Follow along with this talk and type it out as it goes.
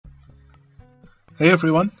Hey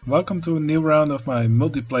everyone, welcome to a new round of my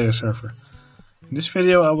multiplayer server. In this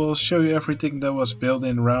video I will show you everything that was built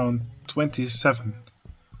in round 27.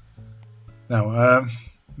 Now,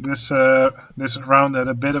 this round had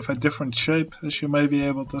a bit of a different shape, as you may be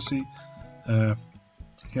able to see.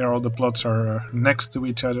 Here all the plots are next to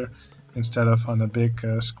each other instead of on a big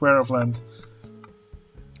square of land.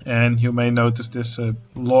 And you may notice this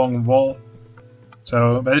long wall.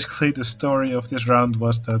 So basically the story of this round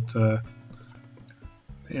was that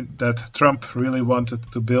Trump really wanted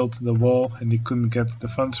to build the wall and he couldn't get the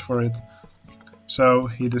funds for it. So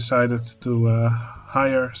he decided to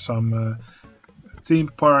hire some theme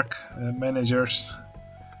park managers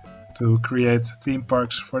to create theme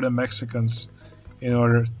parks for the Mexicans in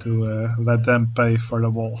order to let them pay for the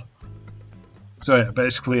wall. So yeah,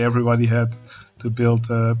 basically everybody had to build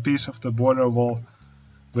a piece of the border wall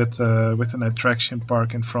with an attraction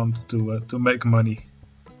park in front to make money.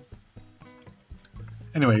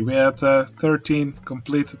 Anyway, we had 13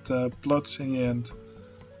 completed plots in the end.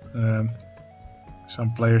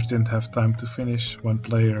 Some players didn't have time to finish. One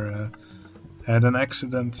player had an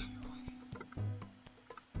accident.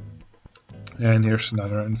 And here's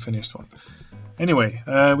another unfinished one. Anyway,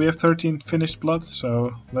 we have 13 finished plots,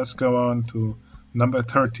 so let's go on to number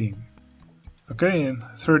 13. Okay, in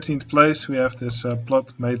 13th place we have this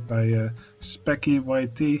plot made by Specky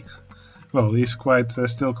YT. Well, he's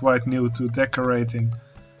still quite new to decorating.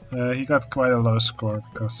 He got quite a low score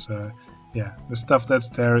because, yeah, the stuff that's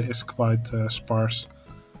there is quite sparse.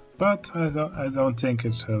 But I don't think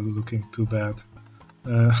it's looking too bad.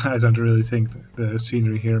 I don't really think the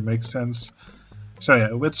scenery here makes sense. So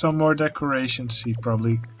yeah, with some more decorations, he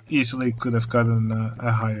probably easily could have gotten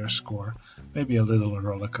a higher score. Maybe a little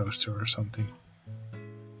roller coaster or something.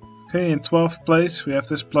 Okay, in 12th place we have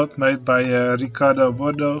this plot made by Ricardo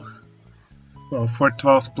Bordo. Well, for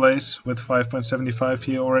 12th place with 5.75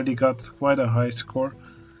 he already got quite a high score.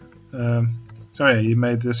 So yeah, he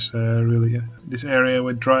made this this area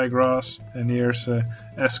with dry grass, and here's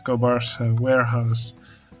Escobar's warehouse.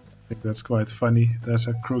 I think that's quite funny. There's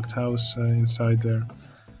a crooked house inside there.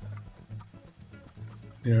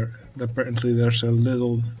 Apparently there's a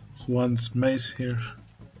little Juan's maze here.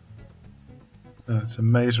 It's a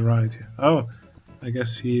maze right here. Oh, I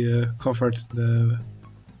guess he covered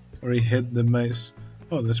or he hid the maze.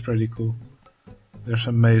 Oh, that's pretty cool. There's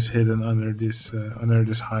a maze hidden under this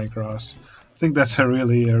high grass. I think that's a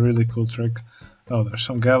really cool trick. Oh, there's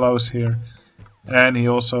some gallows here, and he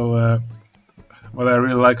also what I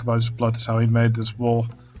really like about this plot is how he made this wall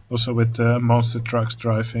also with monster trucks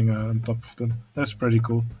driving on top of them. That's pretty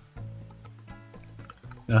cool.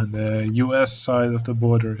 And the US side of the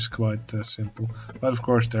border is quite simple, but of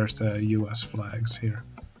course there's the US flags here.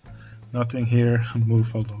 Nothing here,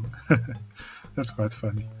 move along. That's quite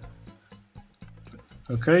funny.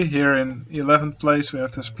 Okay, here in 11th place we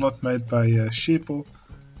have this plot made by Sheeple.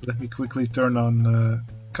 Let me quickly turn on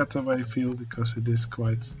cutaway view because it is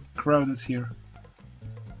quite crowded here.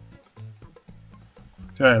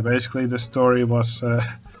 So yeah, basically the story was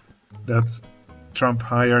that Trump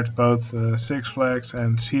hired both Six Flags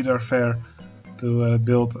and Cedar Fair to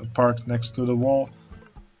build a park next to the wall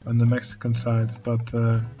on the Mexican side, but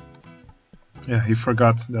yeah, he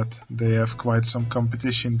forgot that they have quite some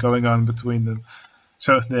competition going on between them.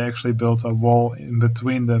 So they actually built a wall in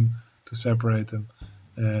between them to separate them.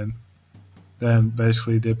 And then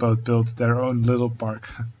basically they both built their own little park.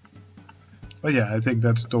 But yeah, I think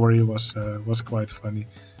that story was quite funny.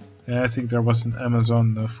 And I think there was an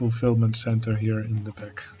Amazon fulfillment center here in the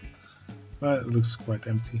back. But it looks quite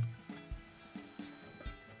empty.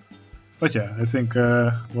 But yeah, I think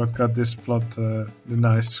what got this plot the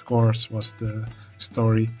nice scores was the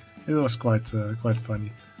story. It was quite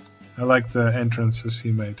funny. I like the entrances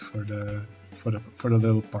he made for the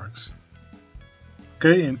little parks.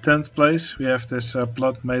 Okay, in 10th place we have this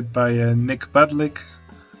plot made by Nick Badlick.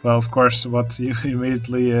 Well, of course, what you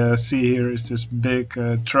immediately see here is this big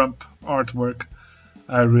Trump artwork.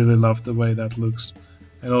 I really love the way that looks.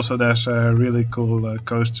 And also there's a really cool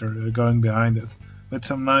coaster going behind it with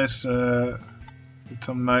some nice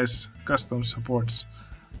custom supports.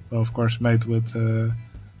 Well, of course, made with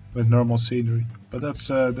normal scenery. But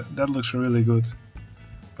that looks really good.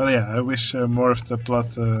 But yeah, I wish more of the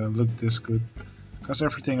plot looked this good, because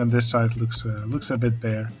everything on this side looks a bit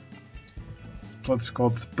bare. The plot is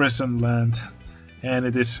called Prison Land, and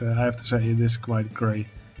it is, I have to say, it is quite grey,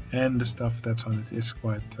 and the stuff that's on it is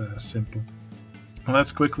quite simple.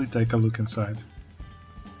 Let's quickly take a look inside.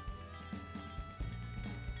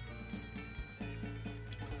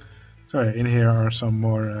 So yeah, in here are some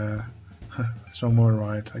more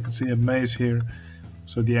rides. I can see a maze here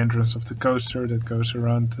So the entrance of the coaster that goes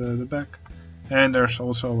around the back. And there's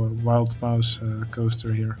also a Wild Mouse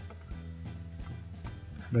coaster here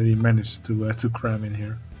that he managed to cram in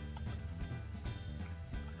here.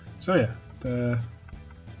 So yeah, I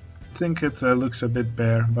think it looks a bit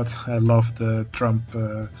bare, but I love the Trump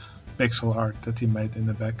pixel art that he made in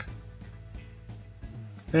the back.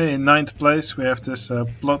 Okay, in 9th place we have this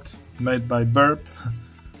plot made by Burp.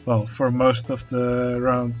 Well, for most of the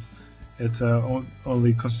round it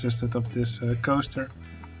only consisted of this coaster,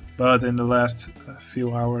 but in the last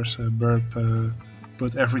few hours Burp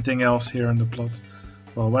put everything else here on the plot.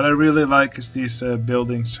 Well, what I really like is these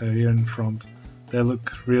buildings here in front. They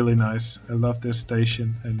look really nice. I love this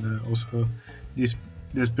station, and also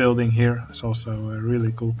this building here is also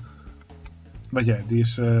really cool. But yeah,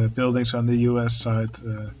 these buildings on the US side,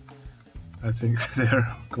 I think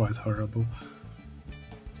they're quite horrible.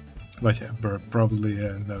 But yeah, Burp probably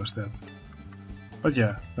knows that. But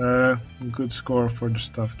yeah, good score for the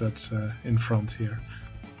stuff that's in front here,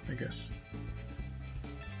 I guess.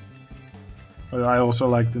 But I also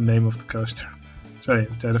like the name of the coaster. So yeah,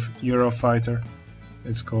 instead of Eurofighter,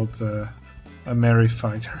 it's called a Merry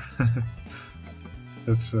Fighter.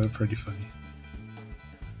 That's pretty funny.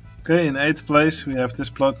 Okay, in 8th place we have this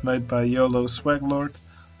plot made by YOLO Swaglord.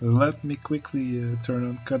 Let me quickly turn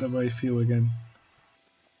on cutaway view again.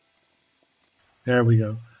 There we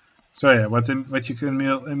go. So yeah, what you can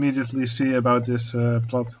immediately see about this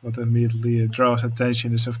plot, what immediately draws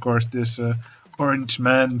attention is of course this orange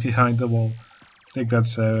man behind the wall. I think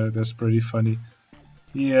that's pretty funny.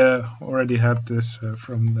 He already had this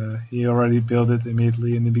he already built it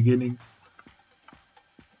immediately in the beginning.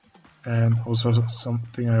 And also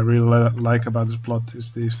something I really like about this plot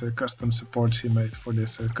is these custom supports he made for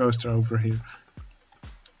this coaster over here.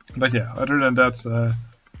 But yeah, other than that,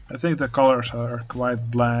 I think the colors are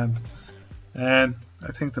quite bland, and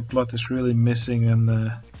I think the plot is really missing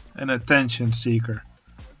an attention seeker,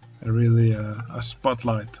 really a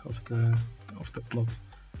spotlight of the plot.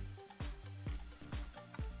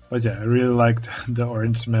 But yeah, I really liked the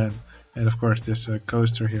orange man, and of course this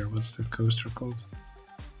coaster here. What's the coaster called?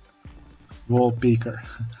 Wall peeker.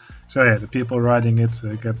 So yeah, the people riding it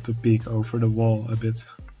get to peek over the wall a bit,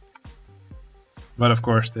 but of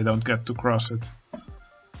course they don't get to cross it.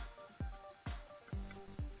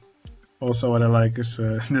 Also, what I like is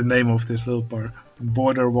the name of this little park,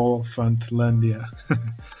 Border Wall Fundlandia.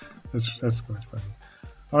 that's quite funny.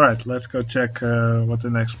 Alright, let's go check what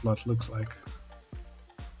the next plot looks like.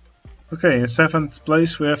 Okay, in 7th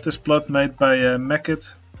place we have this plot made by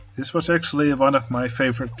Meckit. This was actually one of my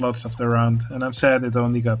favorite plots of the round, and I'm sad it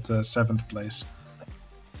only got 7th place.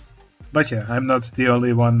 But yeah, I'm not the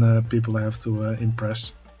only one people have to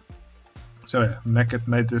impress. So yeah, Meckit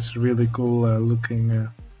made this really cool looking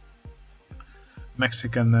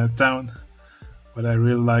Mexican town. What I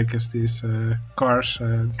really like is these cars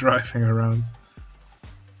driving around.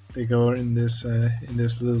 They go in this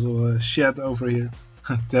little shed over here.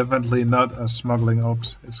 Definitely not a smuggling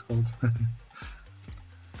ops, it's called.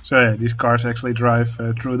 So yeah, these cars actually drive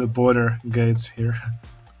through the border gates here.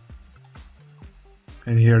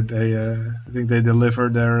 And here they, I think they deliver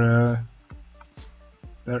their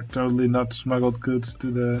totally not smuggled goods to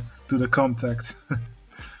the contact.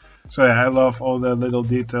 So yeah, I love all the little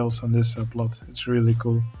details on this plot. It's really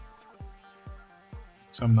cool.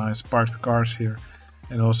 Some nice parked cars here,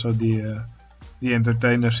 and also the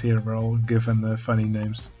entertainers here were all given funny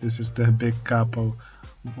names. This is the big capo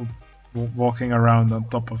walking around on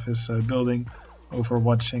top of his building,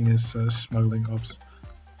 overwatching his smuggling ops.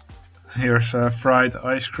 Here's a fried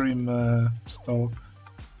ice cream stall.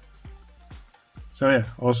 So yeah,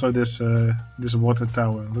 also this water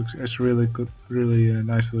tower is really good, really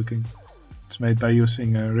nice looking. It's made by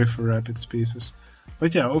using River Rapids pieces.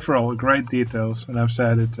 But yeah, overall great details, and I'm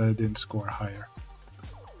sad it didn't score higher.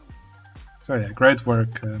 So yeah, great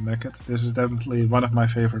work, Meckit. This is definitely one of my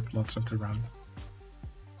favorite plots of the round.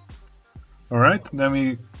 Alright, then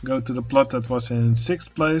we go to the plot that was in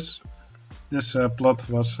 6th place. This plot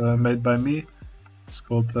was made by me. It's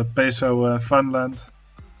called Peso Funland.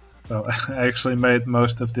 Well, I actually made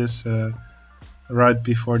most of this right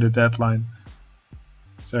before the deadline.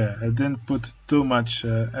 So yeah, I didn't put too much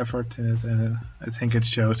effort in it, and I think it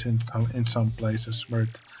shows in some places where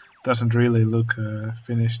it doesn't really look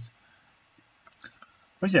finished.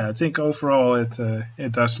 But yeah, I think overall it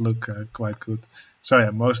does look quite good. So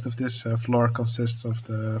yeah, most of this floor consists of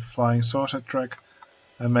the flying saucer track.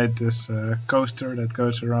 I made this coaster that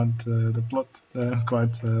goes around the plot that I'm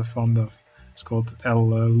quite fond of. It's called El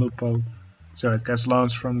Lupo. So it gets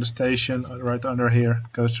launched from the station right under here,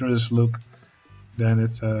 goes through this loop, then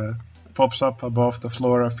it pops up above the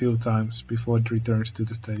floor a few times before it returns to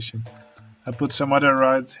the station. I put some other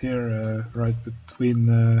rides here right between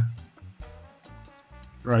the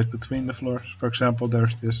floors. For example,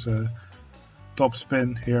 there's this top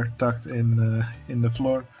spin here tucked in the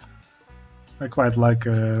floor. I quite like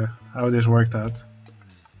how this worked out.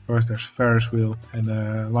 Of course, there's Ferris wheel and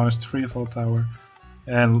a launched freefall tower,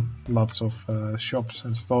 and lots of shops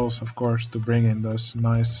and stalls, of course, to bring in those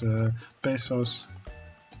nice pesos.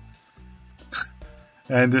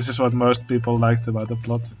 And this is what most people liked about the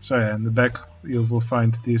plot. So yeah, in the back you will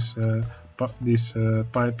find these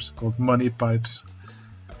pipes called money pipes,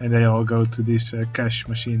 and they all go to these cash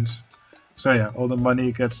machines. So yeah, all the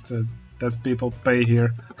money that people pay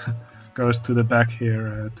here goes to the back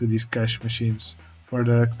here to these cash machines for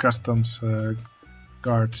the customs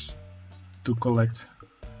guards to collect.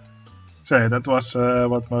 So yeah, that was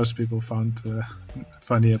what most people found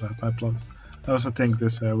funny about my plot. I also think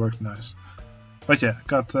this worked nice. But yeah,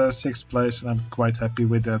 got 6th place, and I'm quite happy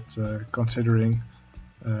with that, considering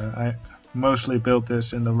I mostly built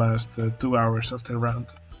this in the last 2 hours of the round.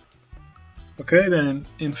 Okay, then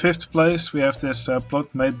in 5th place we have this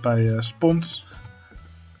plot made by Spons.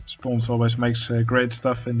 Spons always makes great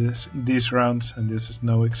stuff in these rounds, and this is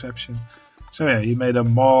no exception. So yeah, he made a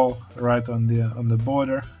mall right on the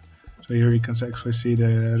border. So here you can actually see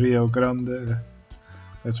the Rio Grande.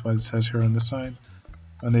 That's what it says here on the sign.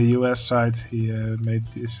 On the US side, he made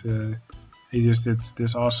this. He just did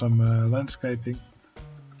this awesome landscaping.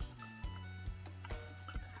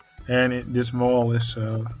 And this mall is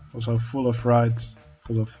also full of rides,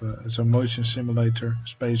 full of it's a motion simulator,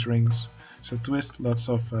 space rings, it's a twist, lots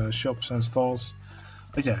of shops and stalls.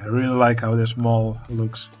 But yeah, I really like how this mall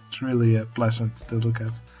looks. It's really pleasant to look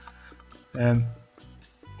at, and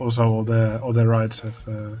also all the rides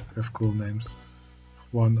have cool names.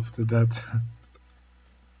 One of the Dead,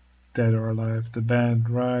 Dead or Alive, the band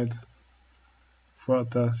ride,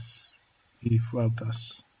 Vueltas y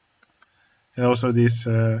Vueltas, and also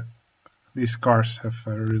these cars have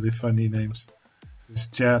really funny names. This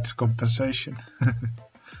Jazz Compensation.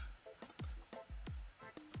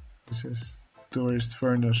 This is Tourist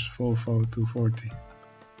Furnace Volvo 240.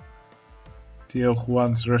 Tio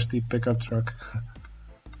Juan's rusty pickup truck.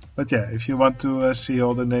 But yeah, if you want to see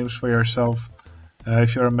all the names for yourself,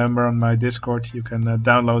 if you're a member on my Discord, you can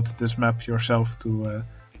download this map yourself to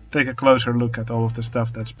take a closer look at all of the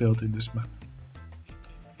stuff that's built in this map.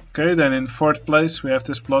 Okay, then in 4th place we have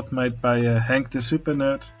this plot made by Hank the Super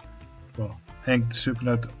Nerd. Well, Hank the Super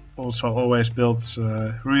Nerd also always builds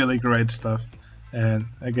really great stuff, and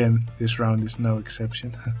again this round is no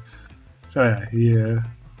exception. So yeah, he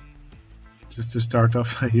just to start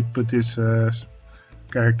off, he put these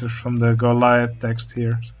characters from the Goliath text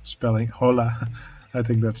here, spelling Hola. I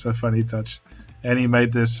think that's a funny touch. And he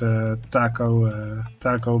made this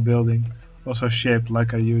taco building, also shaped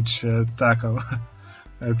like a huge taco.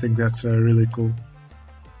 I think that's really cool.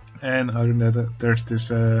 And other than that, there's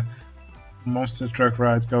this monster truck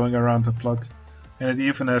ride going around the plot, and it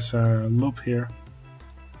even has a loop here.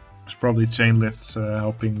 There's probably chain lifts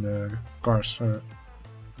helping the cars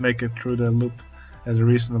make it through the loop at a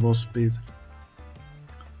reasonable speed.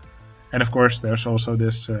 And of course there's also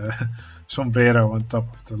this sombrero on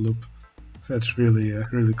top of the loop. That's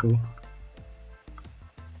really cool.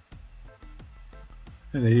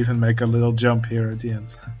 And they even make a little jump here at the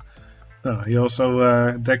end. No, he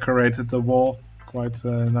also decorated the wall quite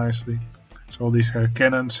nicely. So all these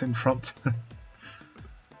cannons in front.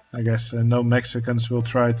 I guess no Mexicans will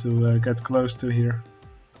try to get close to here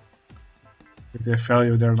if they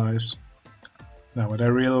value their lives. Now what I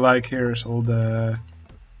really like here is all the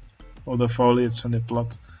foliage on the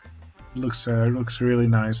plot. It looks really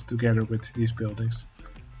nice together with these buildings.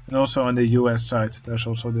 And also on the US side there's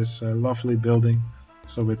also this lovely building.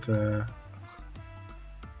 So with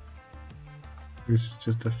this is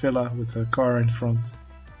just a villa with a car in front,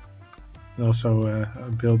 and also a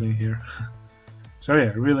building here. So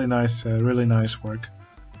yeah, really nice work.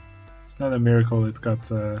 It's not a miracle it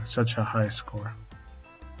got such a high score.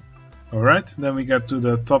 Alright, then we get to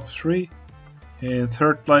the top 3. In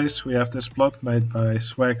 3rd place we have this plot made by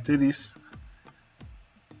Swag Titties.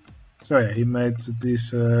 So yeah, he made these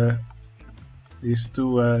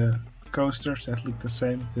two coasters that look the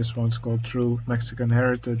same. This one's called True Mexican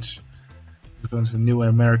Heritage. This one's a New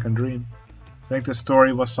American Dream. I think the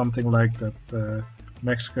story was something like that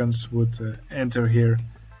Mexicans would enter here,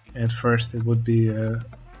 and first it would be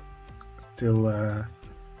still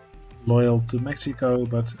loyal to Mexico,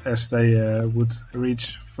 but as they would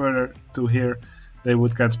reach further to here, they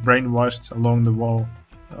would get brainwashed along the wall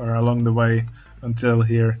or along the way until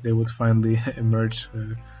here they would finally emerge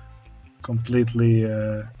completely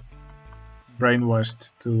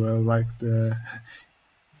brainwashed to like the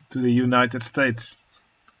United States.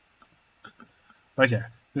 But yeah,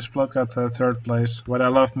 this plot got third place. What I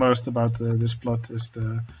love most about this plot is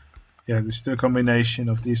this the combination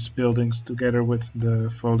of these buildings together with the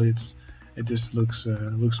foliage. It just looks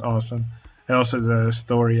awesome, and also the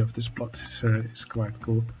story of this plot is quite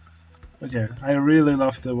cool. But yeah, I really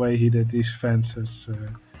love the way he did these fences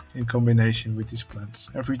in combination with these plants.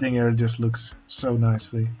 Everything here just looks so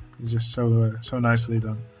nicely. It's just so nicely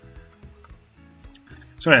done.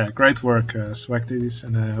 So yeah, great work, Swagdiddies,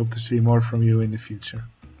 and I hope to see more from you in the future.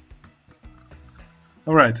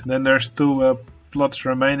 Alright, then there's 2 plots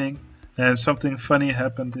remaining, and something funny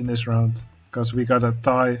happened in this round, because we got a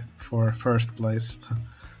tie for first place,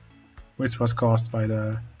 which was caused by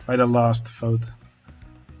the last vote.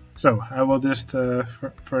 So I will just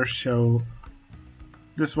first show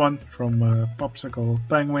this one from Popsicle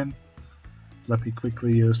Penguin. Let me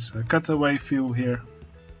quickly use a cutaway view here.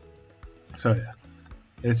 So yeah,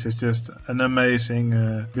 it's just an amazing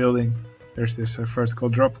building. There's this vertical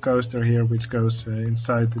drop coaster here which goes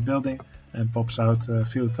inside the building and pops out a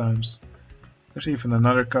few times. There's even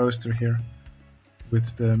another coaster here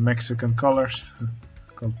with the Mexican colors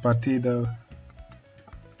called Partido.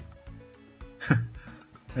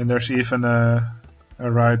 And there's even a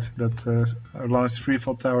ride that a launch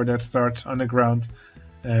freefall tower that starts underground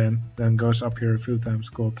and then goes up here a few times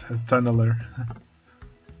called Tunneler.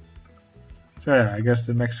 So yeah, I guess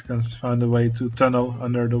the Mexicans found a way to tunnel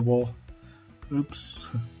under the wall. Oops.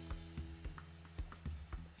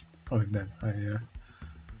 Oh, then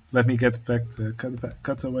let me get back to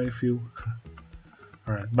cutaway view.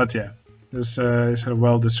 Alright, but yeah, this is a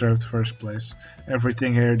well-deserved first place.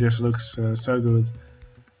 Everything here just looks so good.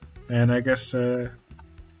 And I guess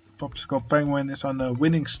Popsicle Penguin is on a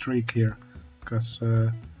winning streak here, because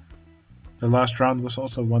the last round was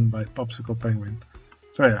also won by Popsicle Penguin.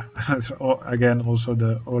 So yeah, again also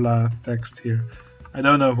the Hola text here. I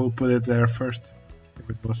don't know who put it there first. If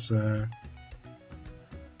it was who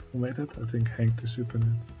made it? I think Hank the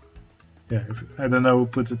Supernut. Yeah, I don't know who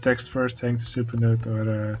put the text first, Hank the Supernut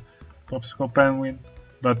or Popsicle Penguin,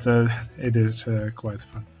 but it is quite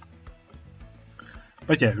fun.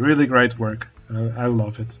 But yeah, really great work. I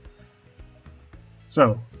love it.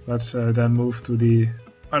 So let's then move to the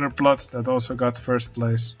other plot that also got first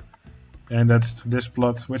place, and that's this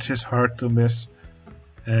plot, which is hard to miss,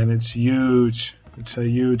 and it's huge. It's a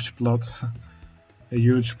huge plot, a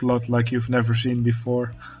huge plot like you've never seen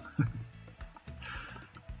before.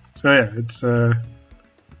 So yeah, it's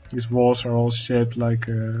these walls are all shaped like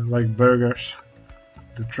burgers.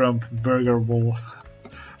 The Trump burger wall.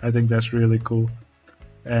 I think that's really cool.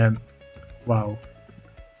 And wow,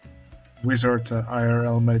 Wizard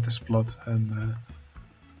IRL made this plot, and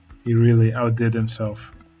he really outdid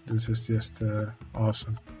himself. This is just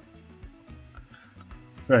awesome.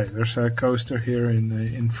 So yeah, there's a coaster here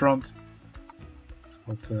in front. It's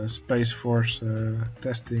called Space Force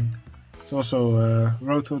testing. It's also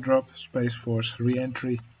Roto Drop, Space Force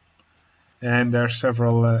re-entry, and there are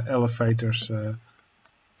several elevators.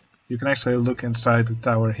 You can actually look inside the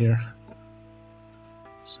tower here.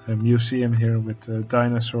 It's a museum here with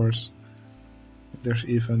dinosaurs. There's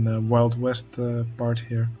even a Wild West part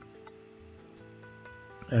here.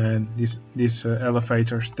 And these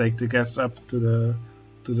elevators take the guests up to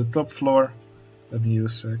the top floor. Let me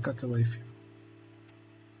use cutaway view.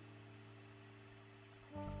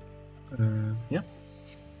 Yeah.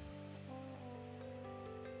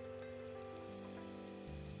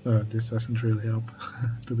 This doesn't really help,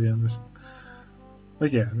 to be honest.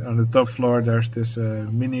 But yeah, on the top floor there's this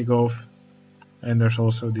mini golf, and there's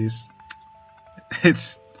also these.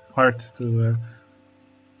 It's hard to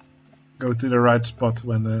go to the right spot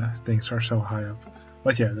when things are so high up.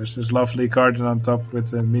 But yeah, there's this lovely garden on top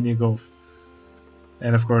with a mini golf,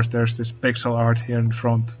 and of course there's this pixel art here in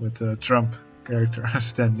front with the Trump character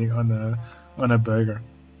standing on a burger.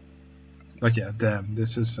 But yeah, damn,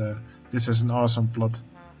 this is an awesome plot.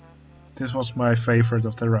 This was my favorite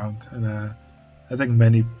of the round, and I think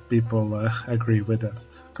many people agree with that,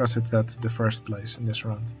 because it got the first place in this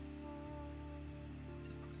round.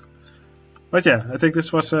 But yeah, I think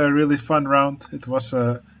this was a really fun round. It was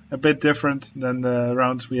a bit different than the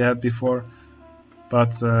rounds we had before,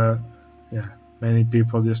 but yeah, many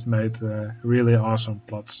people just made really awesome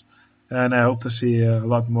plots, and I hope to see a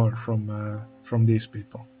lot more from these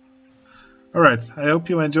people. Alright, I hope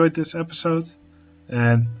you enjoyed this episode,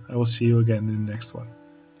 and I will see you again in the next one.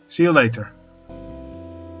 See you later.